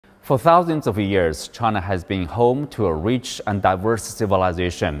For thousands of years, China has been home to a rich and diverse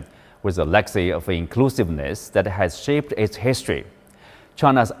civilization with a legacy of inclusiveness that has shaped its history.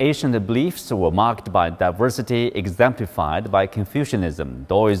 China's ancient beliefs were marked by diversity exemplified by Confucianism,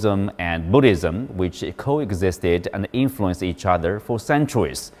 Taoism, and Buddhism, which coexisted and influenced each other for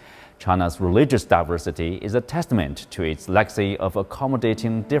centuries. China's religious diversity is a testament to its legacy of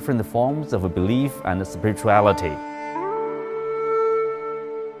accommodating different forms of belief and spirituality.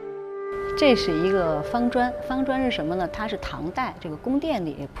 这是一个方砖，方砖是什么呢？它是唐代这个宫殿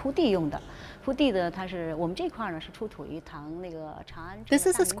里铺地用的，铺地的它是我们这块呢是出土于唐那个长安。This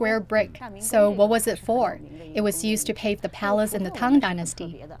is a square brick. So what was it for? It was used to pave the palace in the Tang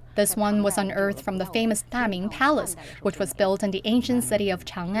Dynasty. This one was unearthed from the famous Daming Palace, which was built in the ancient city of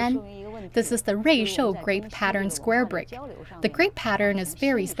Chang'an. This is the Ruishou grape pattern square brick. The grape pattern is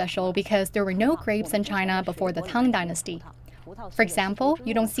very special because there were no grapes in China before the Tang Dynasty. For example,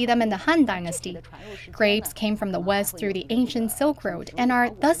 you don't see them in the Han Dynasty. Grapes came from the west through the ancient Silk Road and are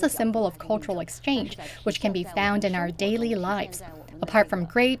thus a symbol of cultural exchange, which can be found in our daily lives. Apart from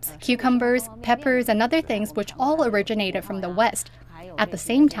grapes, cucumbers, peppers, and other things which all originated from the west. At the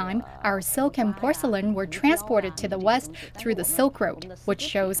same time, our silk and porcelain were transported to the west through the Silk Road, which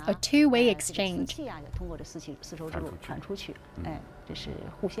shows a two-way exchange. 这是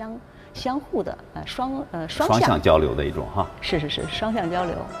互相互的双向交流的一种哈。是双向交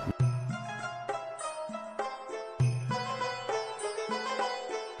流。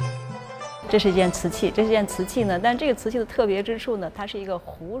这是一件瓷器，这是一件瓷器呢，但这个瓷器的特别之处呢，它是一个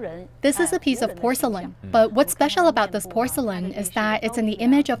胡人。This is a piece of porcelain, but what's special about this porcelain is that it's in the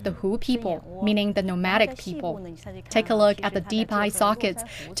image of the Hu people, meaning the nomadic people. Take a look at the deep eye sockets,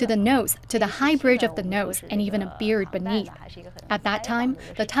 to the nose, to the high bridge of the nose, and even a beard beneath. At that time,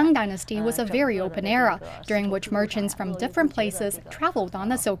 the Tang Dynasty was a very open era, during which merchants from different places traveled on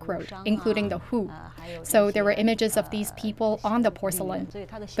the Silk Road, including the Hu. So there were images of these people on the porcelain.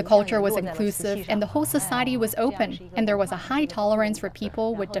 The culture was inclusive and the whole society was open, and there was a high tolerance for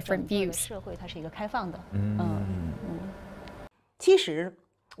people with different views.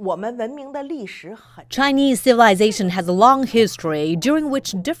 Chinese civilization has a long history during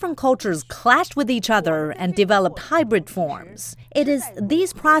which different cultures clashed with each other and developed hybrid forms. It is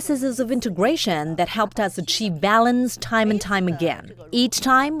these processes of integration that helped us achieve balance time and time again. Each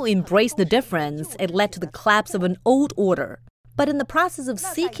time we embraced the difference, it led to the collapse of an old order. But in the process of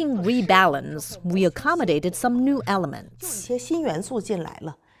seeking rebalance, we accommodated some new elements.